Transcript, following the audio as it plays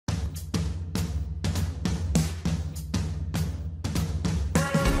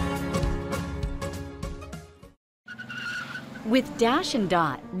With Dash and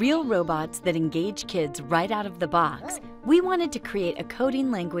Dot, real robots that engage kids right out of the box, we wanted to create a coding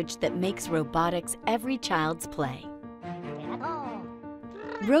language that makes robotics every child's play.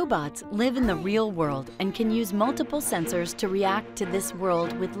 Robots live in the real world and can use multiple sensors to react to this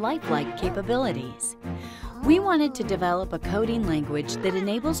world with lifelike capabilities. We wanted to develop a coding language that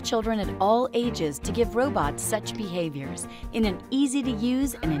enables children at all ages to give robots such behaviors in an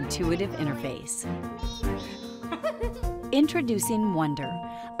easy-to-use and intuitive interface. Introducing Wonder,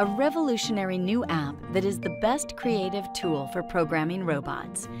 a revolutionary new app that is the best creative tool for programming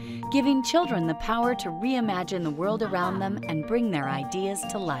robots, giving children the power to reimagine the world around them and bring their ideas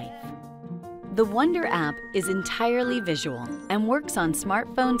to life. The Wonder app is entirely visual and works on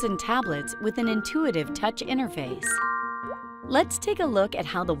smartphones and tablets with an intuitive touch interface. Let's take a look at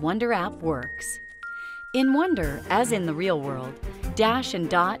how the Wonder app works. In Wonder, as in the real world, Dash and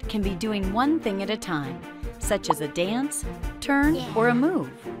Dot can be doing one thing at a time, such as a dance, turn, or a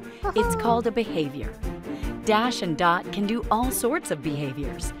move. It's called a behavior. Dash and Dot can do all sorts of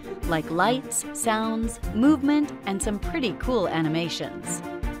behaviors, like lights, sounds, movement, and some pretty cool animations.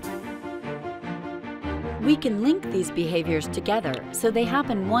 We can link these behaviors together so they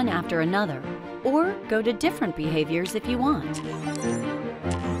happen one after another, or go to different behaviors if you want.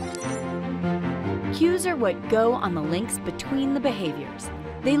 Cues are what go on the links between the behaviors.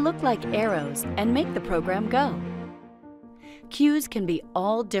 They look like arrows and make the program go. Cues can be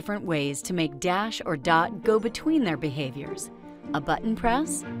all different ways to make Dash or Dot go between their behaviors. A button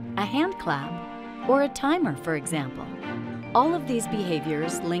press, a hand clap, or a timer, for example. All of these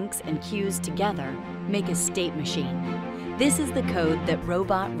behaviors, links, and cues together make a state machine. This is the code that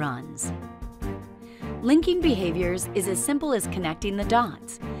Robot runs. Linking behaviors is as simple as connecting the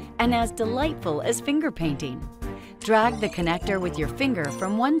dots and as delightful as finger painting. Drag the connector with your finger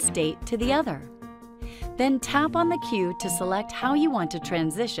from one state to the other. Then tap on the cue to select how you want to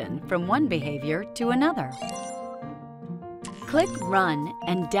transition from one behavior to another. Click Run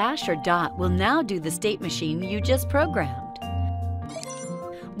and Dash or Dot will now do the state machine you just programmed.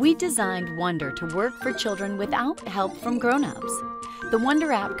 We designed Wonder to work for children without help from grown-ups. The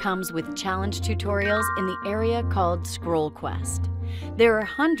Wonder app comes with challenge tutorials in the area called Scroll Quest. There are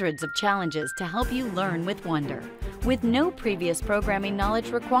hundreds of challenges to help you learn with Wonder, with no previous programming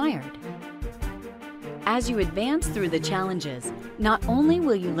knowledge required. As you advance through the challenges, not only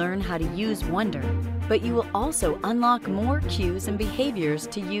will you learn how to use Wonder, but you will also unlock more cues and behaviors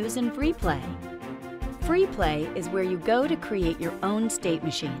to use in free play. Free play is where you go to create your own state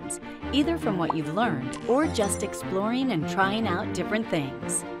machines, either from what you've learned or just exploring and trying out different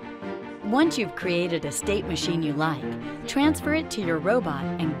things. Once you've created a state machine you like, transfer it to your robot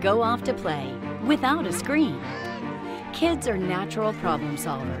and go off to play without a screen. Kids are natural problem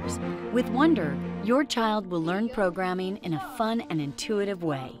solvers. With Wonder, your child will learn programming in a fun and intuitive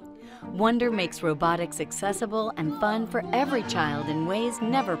way. Wonder makes robotics accessible and fun for every child in ways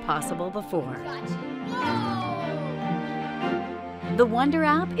never possible before. The Wonder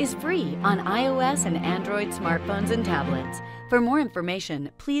app is free on iOS and Android smartphones and tablets. For more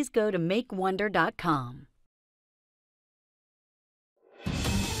information, please go to makewonder.com.